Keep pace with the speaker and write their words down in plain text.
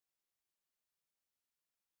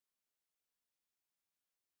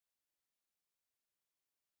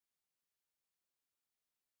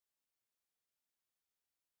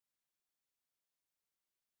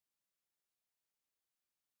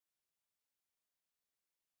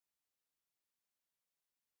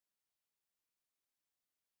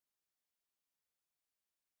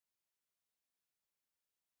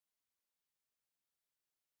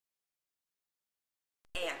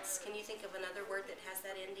Ants. Can you think of another word that has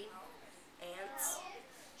that ending? Ants.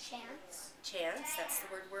 Chance. Chance. That's the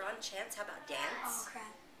word we're on. Chance. How about dance? Oh,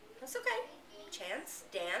 crap. That's okay. Chance.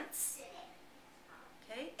 Dance.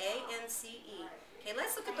 Okay. A-N-C-E. Okay,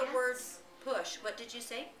 let's look at the word push. What did you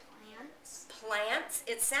say? Plants. Plants.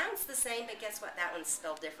 It sounds the same, but guess what? That one's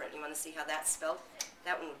spelled different. You want to see how that's spelled?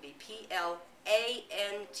 That one would be P-L-A-N-T-S.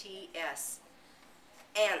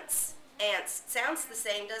 Ants. Ants. Sounds the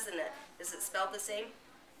same, doesn't it? Is it spelled the same?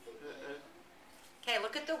 Okay,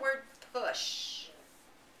 look at the word push.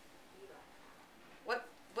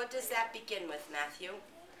 What does that begin with, Matthew?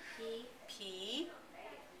 P. P.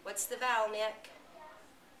 What's the vowel, Nick?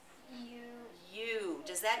 U. U.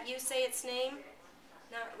 Does that U say its name?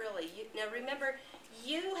 Not really. Now remember,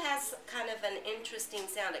 U has kind of an interesting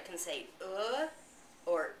sound. It can say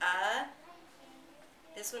or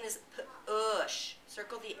This one is push.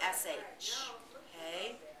 Circle the SH.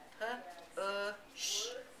 Okay? Push.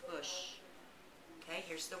 Push. Okay,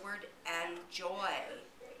 here's the word enjoy.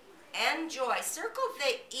 Enjoy. Circle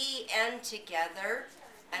the E-N together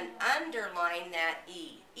and underline that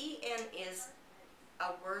E. E-N is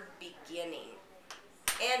a word beginning.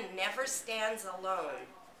 N never stands alone.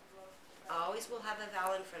 Always will have a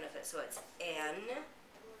vowel in front of it. So it's N.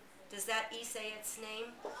 Does that E say its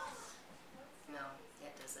name? No,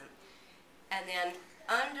 it doesn't. And then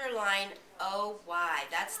underline O-Y.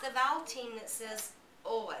 That's the vowel team that says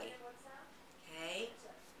oi. Okay?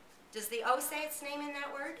 Does the O say its name in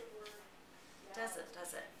that word? Doesn't,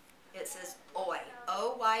 does it? It says oi.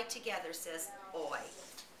 O-Y together says oi.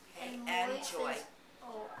 Okay? Enjoy.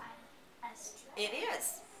 O-I-S-T. It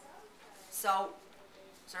is. So,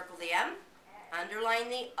 circle the M, underline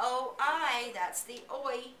the O-I, that's the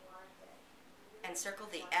oi, and circle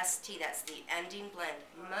the S-T, that's the ending blend.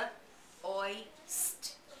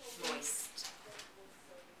 M-oist, moist.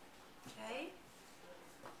 Okay?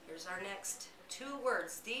 Here's our next two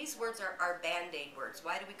words. These words are our Band-Aid words.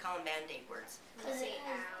 Why do we call them Band-Aid words? They say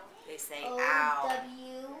ow. They say ow.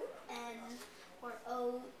 O-W-N or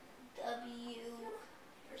O-W.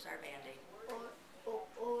 Here's our Band-Aid.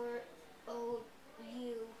 Or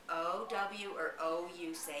O-U. O-W or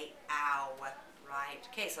O-U say ow. Right.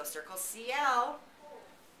 Okay, so circle C-L.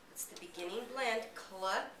 That's the beginning blend.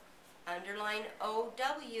 Cl, underline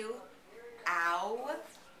O-W, ow.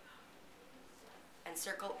 And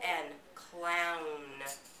circle N, clown.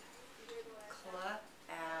 Cl,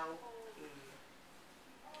 ow,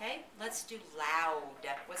 Okay, let's do loud.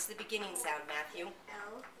 What's the beginning sound, Matthew?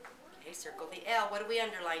 L. Okay, circle the L. What do we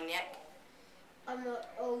underline, Nick?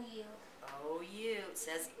 O-U. O-U. It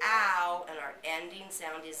says ow, and our ending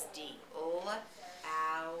sound is D. L,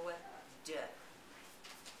 ow, d.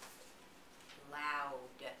 Loud.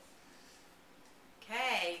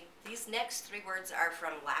 Okay, these next three words are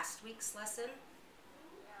from last week's lesson.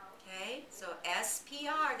 Okay, so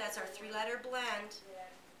S-P-R, that's our three-letter blend.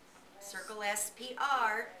 Circle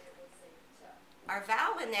S-P-R. Our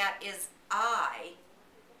vowel in that is I,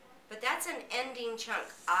 but that's an ending chunk,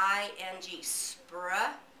 I-N-G,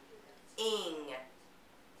 spr, ing.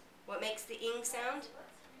 What makes the ing sound?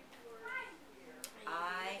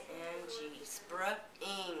 I-N-G, spr,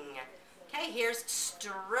 ing. Okay, here's str,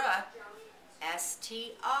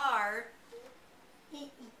 S-T-R.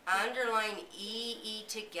 Underline E-E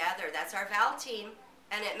together. That's our vowel team,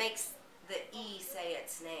 and it makes the E say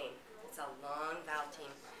its name. It's a long vowel team.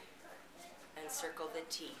 And circle the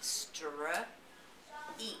T. Str,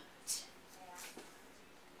 eat.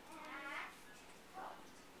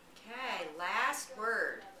 Okay, last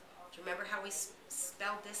word. Do you remember how we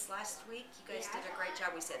spelled this last week? You guys did a great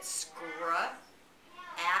job. We said scr,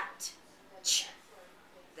 at, ch.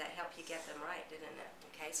 That helped you get them right, didn't it?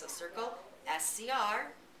 Okay, so circle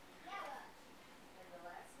S-C-R.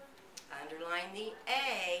 Underline the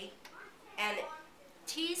A. And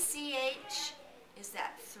T-C-H is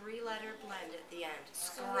that three-letter blend at the end.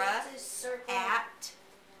 Scr, at,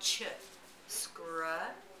 ch. Scr,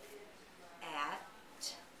 at.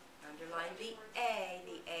 Underline the A.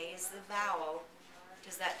 The A is the vowel.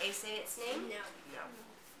 Does that A say its name? No. No.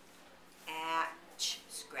 Atch,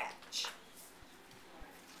 scratch.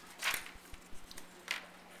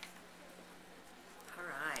 All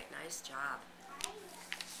right, nice job.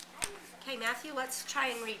 Okay, Matthew, let's try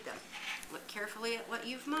and read them. Look carefully at what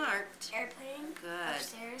you've marked. Airplane. Good.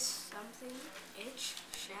 Upstairs. Something. Itch.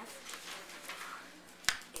 Chef.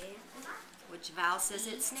 Which vowel says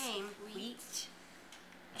its name? Wheat.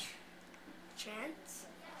 Chance.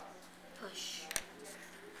 Push.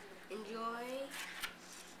 Enjoy.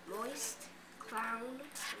 Moist. Clown.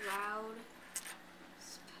 Loud.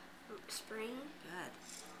 Spring.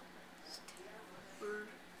 Good.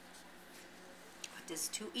 What does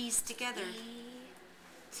Two E's together.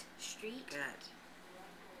 Street. Good.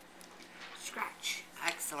 Scratch.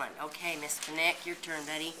 Excellent. Okay, Mr. Nick, your turn,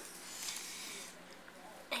 buddy.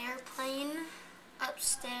 Airplane.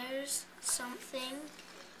 Upstairs. Something.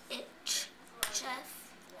 Itch.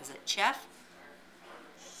 Chef. Is it chef?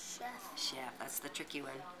 Chef. Chef. That's the tricky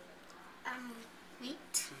one. Wheat.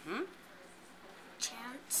 Mm-hmm.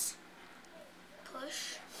 Chance.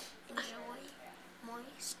 Push. Enjoy.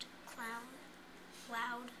 Moist. Clown.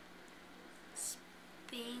 Loud.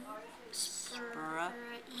 Spring. Spring.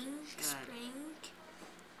 Spring.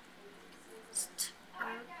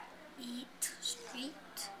 Eat. Street.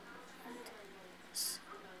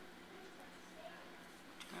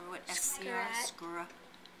 Remember what Scratch.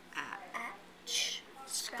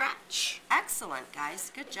 Scratch. Excellent, guys.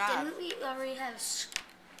 Good job. Didn't we already have?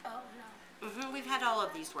 Oh no. We've had all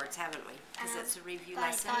of these words, haven't we? Because it's a review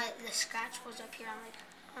lesson. I thought the scratch was up here. I'm like,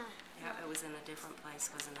 huh. Yeah, it was in a different place,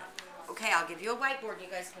 wasn't it? Okay, I'll give you a whiteboard. You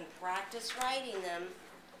guys can practice writing them.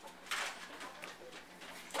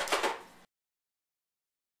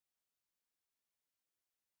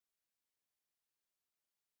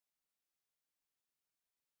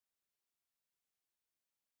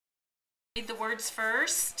 Read the words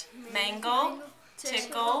first. Mangle,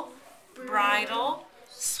 tickle, bridle,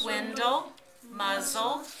 swindle,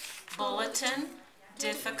 muzzle, bulletin,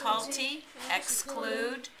 difficulty,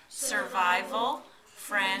 exclude, survival,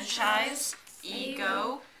 franchise,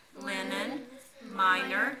 ego, linen,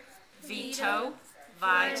 minor, veto,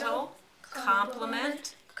 vital,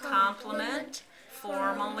 compliment, compliment,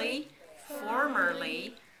 formally,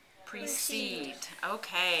 formerly, precede.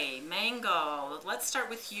 Okay, mango. Let's start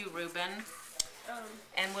with you, Ruben.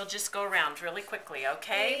 And we'll just go around really quickly,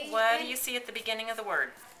 okay? What do you see at the beginning of the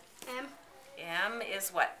word? M. M is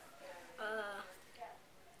what?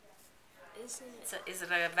 Isn't Is it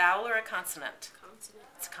a vowel or a consonant? consonant?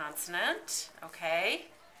 It's a consonant, okay.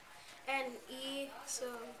 And E, so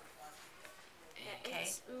Okay.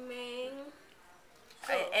 it's mang.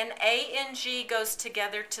 And A-N-G goes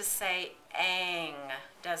together to say ang,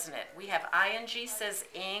 doesn't it? We have I-N-G says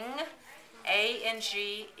ing,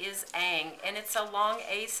 A-N-G is ang, and it's a long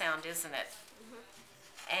A sound, isn't it?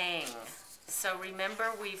 Ang. So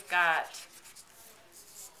remember we've got,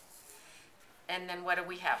 and then what do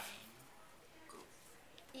we have?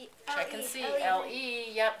 Check and see. L-E,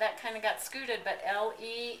 yep, that kind of got scooted, but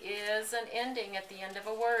L-E is an ending at the end of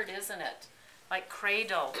a word, isn't it? Like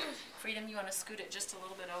cradle. Freedom, you want to scoot it just a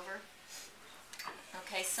little bit over?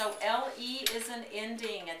 Okay, so L-E is an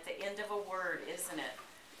ending at the end of a word, isn't it?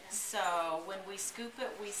 So when we scoop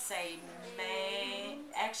it, we say mang.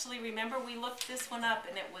 Actually, remember we looked this one up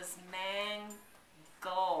and it was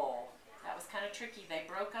mangle. That was kind of tricky. They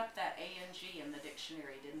broke up that A-N-G in the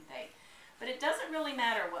dictionary, didn't they? But it doesn't really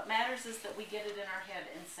matter. What matters is that we get it in our head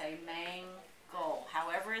and say mangle.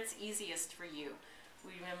 However it's easiest for you.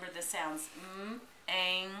 We remember the sounds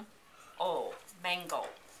ang-o, mangle.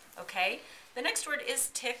 Okay? The next word is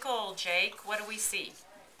tickle, Jake. What do we see?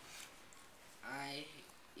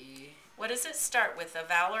 I-E. What does it start with, a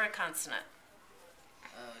vowel or a consonant?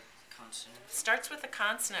 Consonant. Starts with a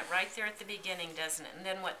consonant right there at the beginning, doesn't it? And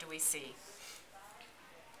then what do we see?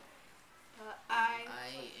 I.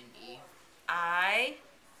 I-N-E. I,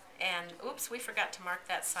 and oops, we forgot to mark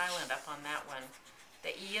that silent up on that one. The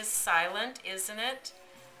E is silent, isn't it?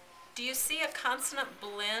 Do you see a consonant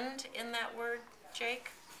blend in that word,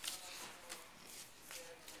 Jake?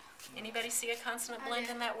 Anybody see a consonant blend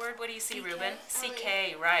in that word? What do you see, Ruben?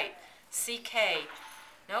 C-K, right. C-K.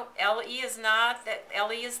 Nope, L-E is not. That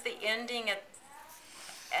L-E is the ending at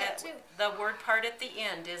the word part at the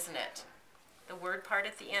end, isn't it? The word part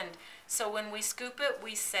at the end. So when we scoop it,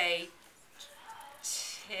 we say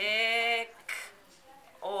tickle.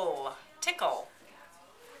 Tickle.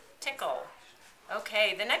 Tickle.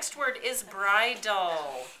 Okay, the next word is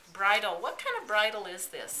bridle. Bridle. What kind of bridle is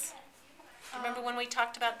this? Remember when we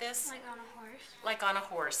talked about this? Like on a horse. Like on a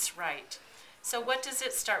horse, right. So what does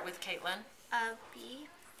it start with, Caitlin? B.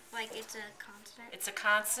 Like it's a consonant. It's a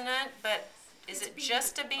consonant, but is it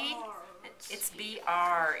just a B? It's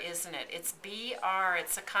B-R, isn't it? It's B-R.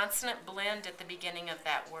 It's a consonant blend at the beginning of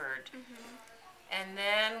that word. And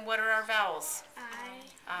then what are our vowels?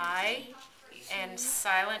 I. And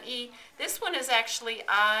silent E. This one is actually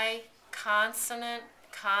I, consonant,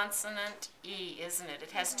 consonant E, isn't it?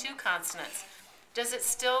 It has two consonants. Does it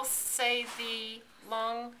still say the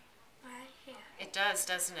long? Yeah. It does,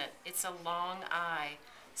 doesn't it? It's a long I.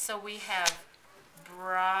 So we have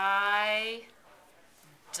bridle.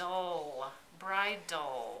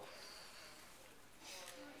 Bridle.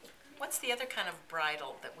 What's the other kind of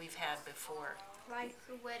bridle that we've had before? Like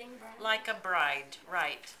a wedding bride. Like a bride,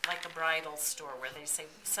 right. Like a bridal store where they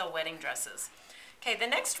sell wedding dresses. Okay, the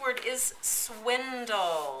next word is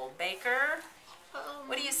swindle. Baker,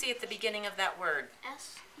 what do you see at the beginning of that word?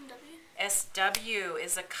 SW. SW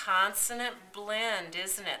is a consonant blend,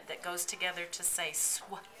 isn't it, that goes together to say sw.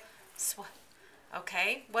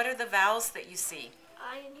 Okay, what are the vowels that you see?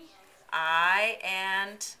 I and E. I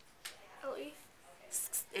and LE.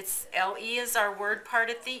 it's LE is our word part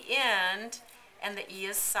at the end, and the E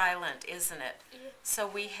is silent, isn't it? Yeah. So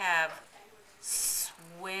we have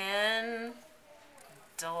swindle.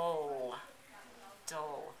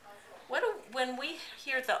 Dull. When we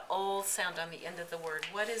hear the O sound on the end of the word,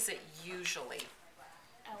 what is it usually?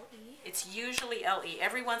 LE. It's usually LE.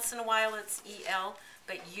 Every once in a while it's EL,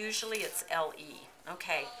 but usually it's LE.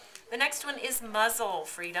 Okay. The next one is muzzle,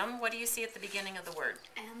 Freedom. What do you see at the beginning of the word?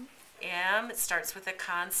 M. M. It starts with a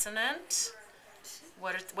consonant.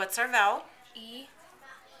 What's our vowel? E.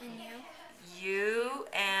 And U. U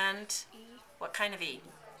and E. what kind of E?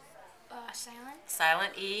 Silent.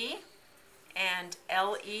 Silent E. And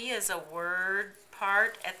LE is a word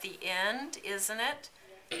part at the end, isn't it?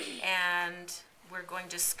 And we're going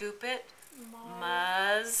to scoop it.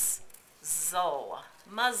 Muzzle.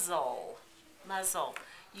 Muzzle. Muzzle.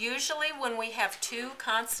 Usually when we have two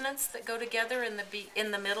consonants that go together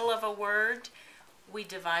in the middle of a word, we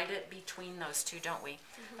divide it between those two, don't we?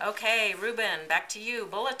 Mm-hmm. Okay, Ruben, back to you.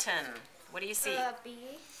 Bulletin. What do you see? B.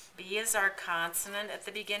 B is our consonant at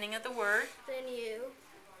the beginning of the word. Then U.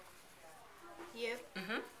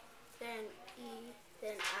 Mm-hmm. Then E.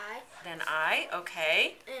 Then I. Then I,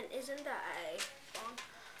 okay. And isn't the I long?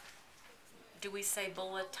 Do we say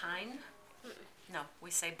bulletin? No, we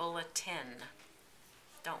say bulletin,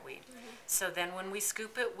 don't we? Mm-hmm. So then when we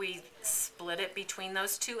scoop it, we split it between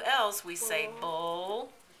those two L's. We say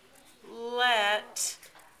bull, let,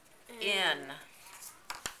 in.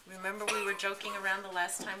 Remember we were joking around the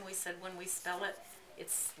last time we said when we spell it,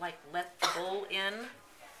 it's like let the bull in.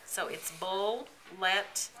 So it's bull,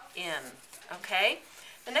 let, in. Okay?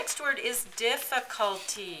 The next word is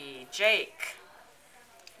difficulty. Jake,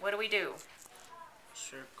 what do we do?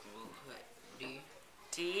 Circle D.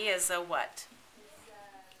 D is a what?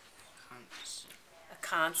 Consonant. A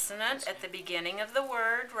consonant at the beginning of the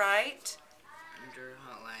word, right? Under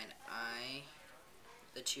hotline I,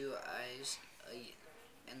 the two I's,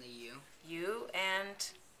 and the U. U and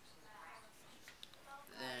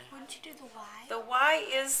Then Wouldn't you do the Y? the Y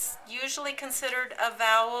is usually considered a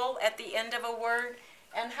vowel at the end of a word.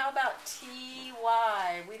 And how about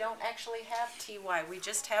TY? We don't actually have TY. We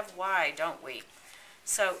just have Y, don't we?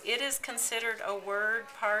 So it is considered a word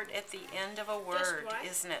part at the end of a word, Y?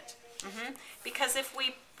 isn't it? Mm-hmm. Because if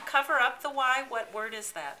we cover up the Y, what word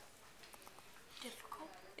is that? Difficult.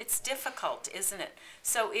 It's difficult, isn't it?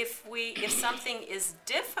 So if something is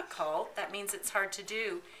difficult, that means it's hard to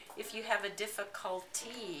do. If you have a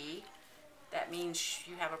difficulty, that means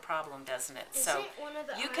you have a problem, doesn't it? Isn't So one of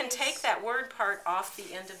the you can I's- take that word part off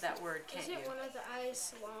the end of that word, can't Isn't you? one of the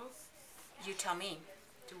I's long? You tell me.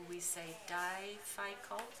 Do we say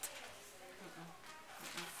difficult?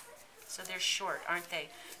 So they're short, aren't they?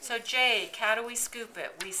 So Jake, how do we scoop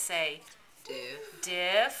it? We say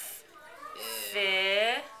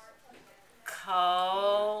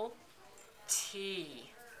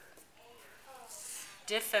difficulty.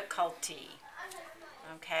 Difficulty.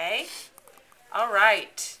 Okay? All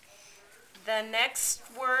right. The next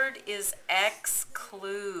word is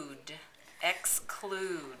exclude.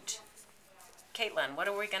 Exclude. Caitlin, what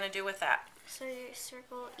are we going to do with that? So you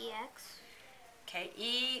circle EX. Okay,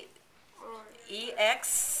 Or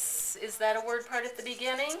EX, is that a word part at the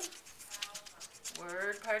beginning?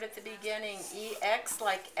 Word part at the beginning. EX,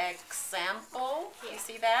 like example. Yeah. You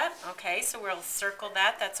see that? Okay, so we'll circle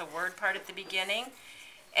that. That's a word part at the beginning.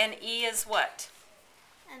 And E is what?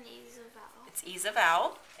 and E's a vowel. It's E's a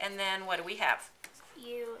vowel. And then what do we have?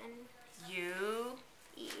 U and U,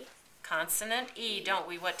 E. consonant E, don't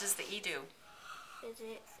we? What does the E do? Is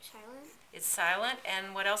it silent? It's silent.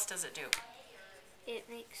 And what else does it do? It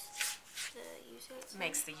makes the U say its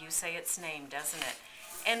Makes the U say its name, doesn't it?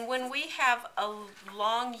 And when we have a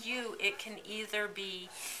long U, it can either be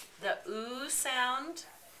the oo sound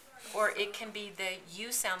or it can be the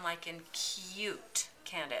U sound, like in cute,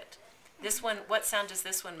 can't it? This one, what sound does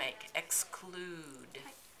this one make? Exclude.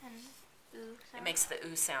 and U It sound. makes the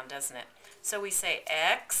oo sound, doesn't it? So we say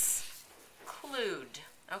exclude.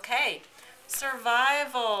 Okay.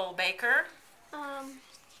 Survival, Baker.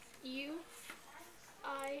 U,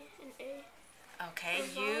 I, and A. Okay,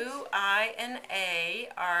 The U, I, and A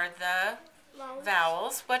are the Vowels.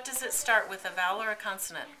 vowels. What does it start with, a vowel or a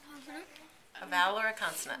consonant? Consonant. A vowel or a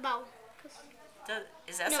consonant? Vowel. 'Cause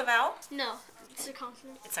Is S No. a vowel? No, it's a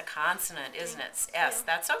consonant. It's a consonant, isn't it? It's S. Yeah.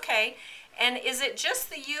 That's okay. And is it just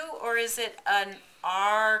the U or is it an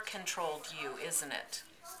R-controlled U, isn't it?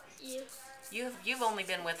 You. You've only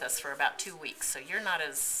been with us for about 2 weeks, so you're not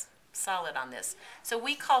as solid on this. So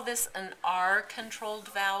we call this an R-controlled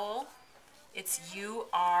vowel. It's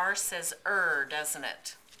U-R, says doesn't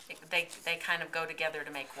it? They kind of go together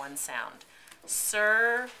to make one sound.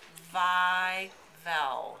 Survival.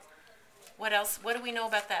 What else? What do we know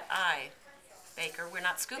about that I, Baker? We're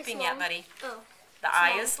not scooping It's yet, long. buddy. Oh. The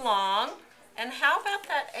I is long. And how about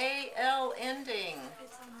that A-L ending?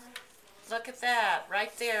 It's on there. Look at that,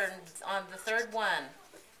 right there on the third one.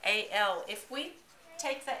 A-L. If we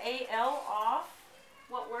take the A-L off,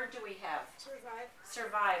 what word do we have? Survive.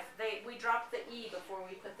 Survive. We drop the E before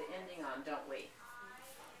we put the ending on, don't we?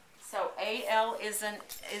 So A-L is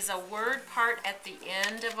a word part at the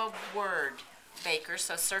end of a word, Baker,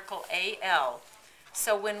 so circle A-L.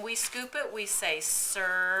 So when we scoop it, we say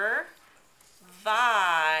survival.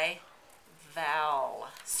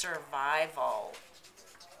 Survival.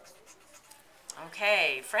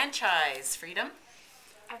 Okay, franchise, Freedom.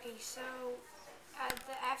 Okay, so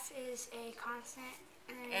the F is a consonant.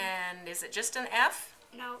 And is it just an F?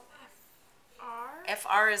 No, F-R.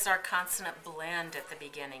 FR is our consonant blend at the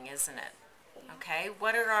beginning, isn't it? Okay,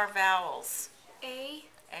 what are our vowels? A,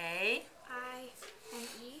 A, I, and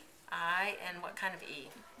E. I, and what kind of E?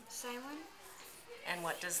 Silent. And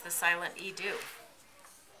what does the silent E do?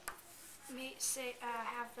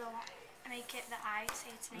 Make it the I say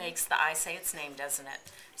its name. Makes the I say its name, doesn't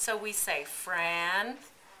it? So we say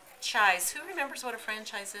franchise. Who remembers what a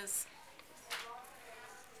franchise is?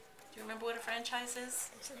 Do you remember what a franchise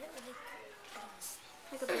is? It's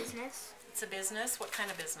like a business. It's a business. What kind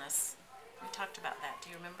of business? We talked about that. Do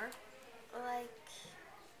you remember? Like,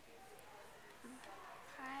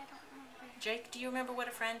 I don't remember. Jake, do you remember what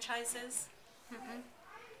a franchise is?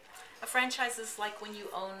 A franchise is like when you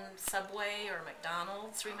own Subway or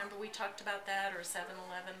McDonald's. Remember we talked about that, or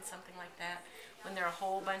 7-Eleven, something like that, when there are a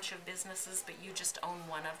whole bunch of businesses, but you just own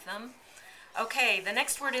one of them. Okay, the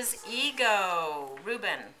next word is ego.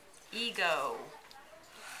 Ruben, ego.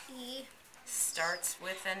 E. Starts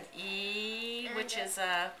with an E, And which is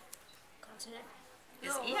a... Consonant.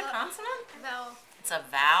 Is E a consonant? Vowel. It's a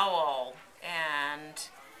vowel. And...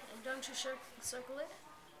 Don't you circle it?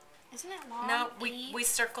 Isn't it long? No, we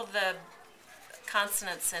circle the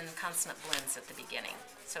consonants and consonant blends at the beginning.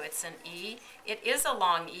 So it's an E. It is a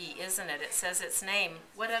long E, isn't it? It says its name.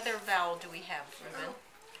 What other vowel do we have, Ruben?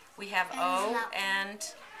 We have O,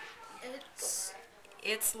 and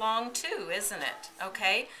it's long too, isn't it?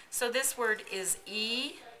 Okay, so this word is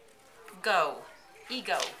E-go.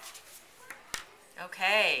 Ego.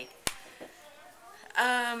 Okay.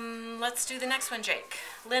 Let's do the next one, Jake.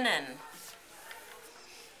 Linen.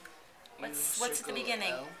 What's at the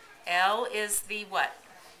beginning? L is the what?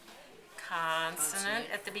 Consonant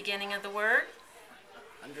at the beginning of the word.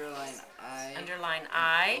 Underline I. Underline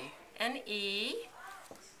I and E.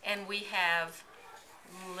 And we have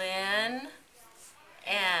linen.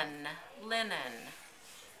 Linen.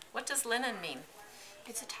 What does linen mean?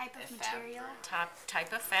 It's a type of material.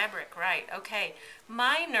 Type of fabric, right. Okay.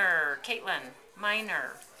 Minor. Caitlin.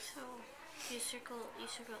 Minor. So you circle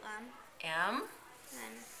M. M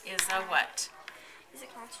Then is a what? is it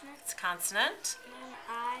consonant? It's consonant. And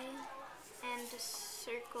I and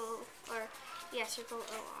circle circle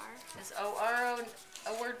OR. Is OR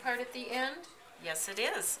a word part at the end? Yes, it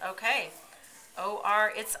is. Okay.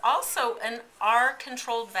 OR. It's also an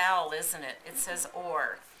R-controlled vowel, isn't it? It says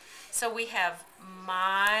OR. So we have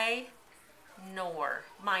minor.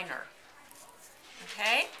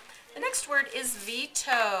 Okay. The next word is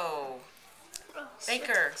veto.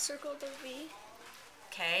 Baker. Circle the V.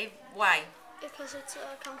 Okay. Why? Because it's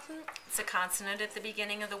a consonant. It's a consonant at the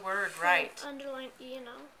beginning of the word, right? Underline E and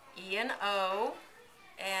O. E and O.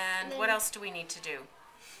 And what else do we need to do?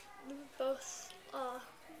 They both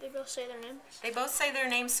say their names. They both say their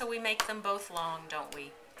names, so we make them both long, don't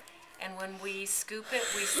we? And when we scoop it,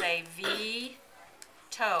 we say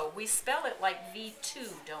veto. We spell it like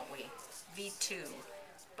V2, don't we? V2.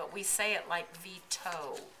 But we say it like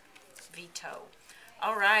veto. Veto.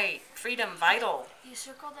 All right. Freedom, vital. You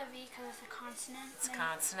circle the V because it's a consonant. It's a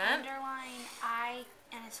consonant. Underline I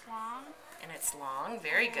and it's long. And it's long.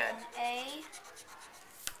 Very good. A.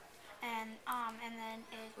 And then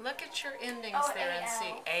it. Look at your endings Oh, there and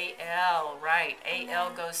see. A-L. A-L, right. And A-L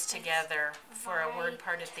then goes together for a word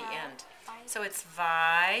part at the vital. end. So it's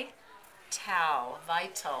vital.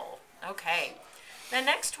 Vital. Okay. The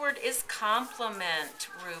next word is complement,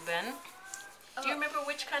 Ruben. Do you remember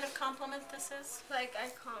which kind of compliment this is? Like I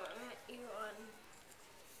compliment you on.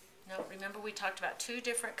 No, remember we talked about two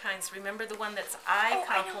different kinds. Remember the one that's I Oh,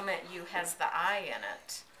 I know. compliment you has the I in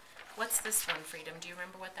it. What's this one, Freedom? Do you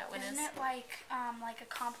remember what that one Isn't is? it like a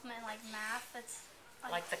compliment like math? That's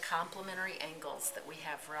Like the complementary angles that we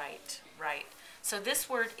have, right. So this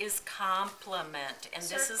word is complement, and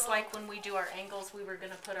this is Circle. like when we do our angles, we were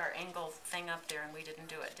going to put our angle thing up there, and we didn't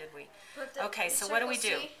do it, did we? Put the Okay, so what do we do?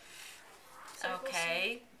 circle C. Circle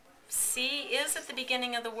Okay, C is at the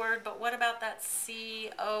beginning of the word, but what about that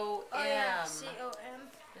C-O-M? Oh yeah, C-O-M.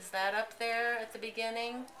 Is that up there at the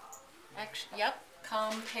beginning? Actually, yep,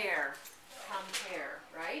 compare,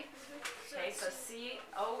 right? Okay, so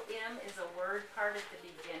C-O-M is a word part at the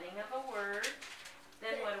beginning of a word.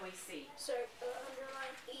 Then what do we see?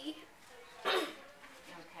 Underline E.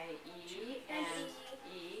 Okay, E and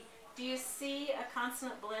E. Do you see a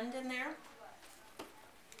consonant blend in there?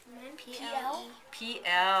 P-L.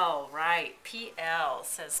 P-L, right. P-L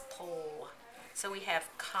says pull. So we have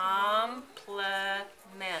complement.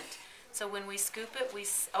 So when we scoop it,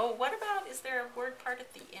 oh, what about, is there a word part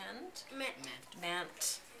at the end?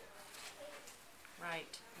 Meant.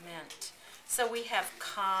 Right, meant. So we have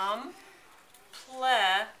complement.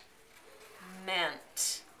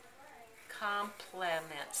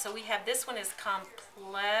 So we have, this one is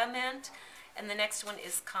complement, and the next one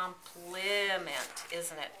is complement,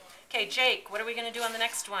 isn't it? Okay, Jake, what are we going to do on the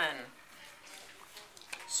next one?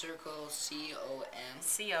 Circle C-O-M.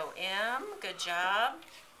 C-O-M, good job.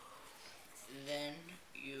 Then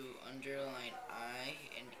you underline I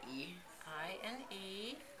and E. I and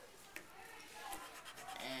E.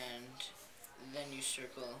 And then you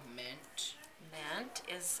circle meant. Meant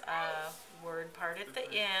is a word part at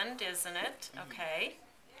the end, isn't it? Okay.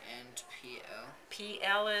 And P-L.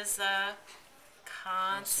 P-L is a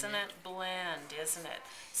consonant blend, isn't it?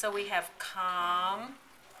 So we have complement.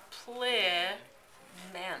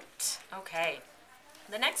 Okay.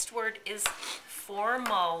 The next word is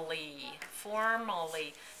formally.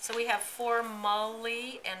 So we have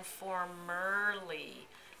formally and formerly.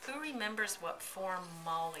 Who remembers what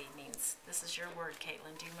formally means? This is your word,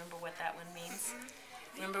 Caitlin. Do you remember what that one means?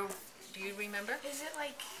 Do you remember? Is it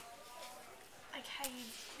like how you,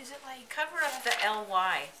 is it like Cover up the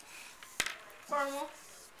L-Y. formal?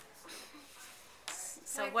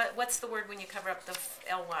 So what's the word when you cover up the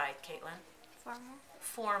L-Y, Caitlin? Formal.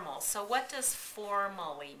 Formal. So what does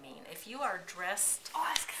formally mean? If you are dressed Oh,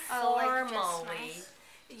 that's formally,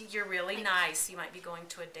 you're really nice. You might be going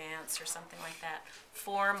to a dance or something like that.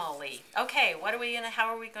 Formally. Okay, how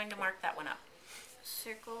are we going to mark that one up?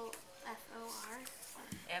 Circle F-O-R.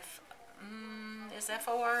 Is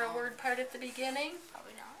F-O-R a word part at the beginning?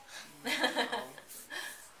 Probably not.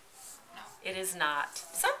 It is not.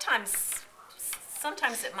 Sometimes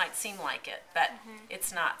it might seem like it, but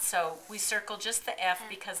it's not. So we circle just the F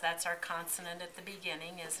because that's our consonant at the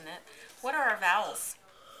beginning, isn't it? What are our vowels?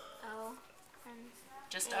 O.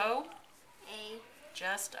 Just A. O? A.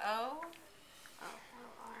 Just O?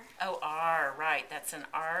 O-R. Oh, R, right. That's an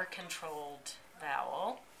R-controlled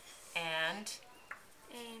vowel. And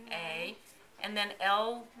A. And then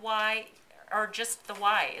L-Y, or just the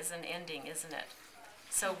Y is an ending, isn't it?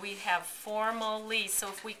 So we have formally. So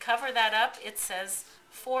if we cover that up, it says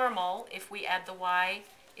formal. If we add the Y,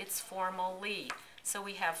 it's formally. So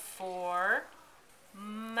we have formally.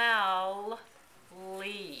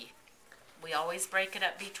 We always break it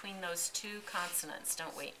up between those two consonants,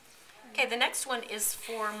 don't we? Okay, the next one is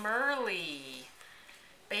formerly.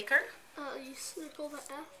 Baker? You circle the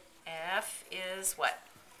F. F is what?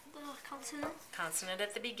 The consonant. Consonant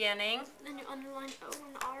at the beginning. Then you underline O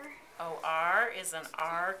and R. O-R is an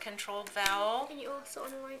R-controlled vowel. And you also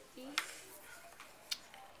underline E.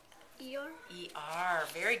 E-R. E-R,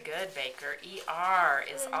 very good, Baker. E-R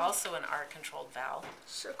is also an R-controlled vowel.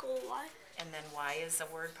 Circle Y. And then Y is a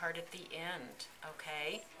word part at the end,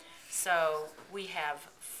 okay? So we have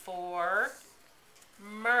formerly.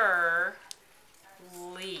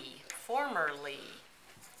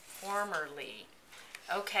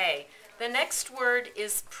 Okay, the next word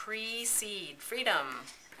is precede. Freedom.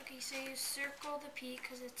 Okay, so you circle the P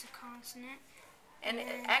because it's a consonant. And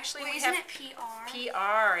then, actually we isn't have it PR?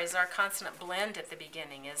 PR is our consonant blend at the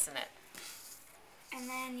beginning, isn't it? And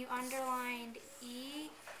then you underlined E,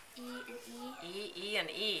 E, and E. E, E, and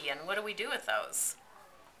E. And what do we do with those?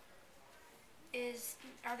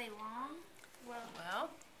 Are they long? Well,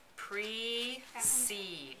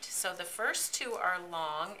 precede. So the first two are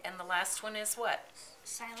long, and the last one is what?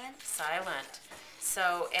 Silent. Silent.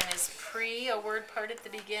 So, and is pre a word part at the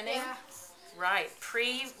beginning? Yeah. Right.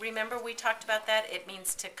 Pre, remember we talked about that? It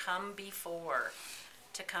means to come before.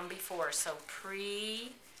 to come before. So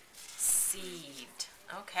precede.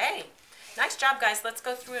 Okay. Nice job, guys. Let's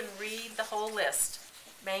go through and read the whole list.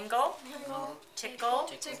 Mangle, tickle,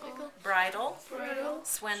 bridle,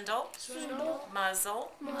 swindle,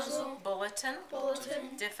 muzzle, bulletin,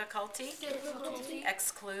 difficulty,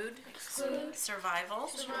 exclude, survival,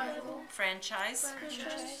 franchise,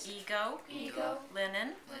 ego,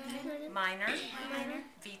 linen, minor,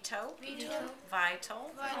 veto,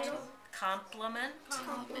 vital, compliment,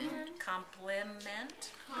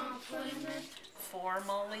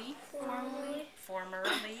 formally,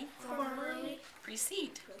 formerly,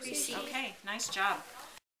 precede. Okay, nice job.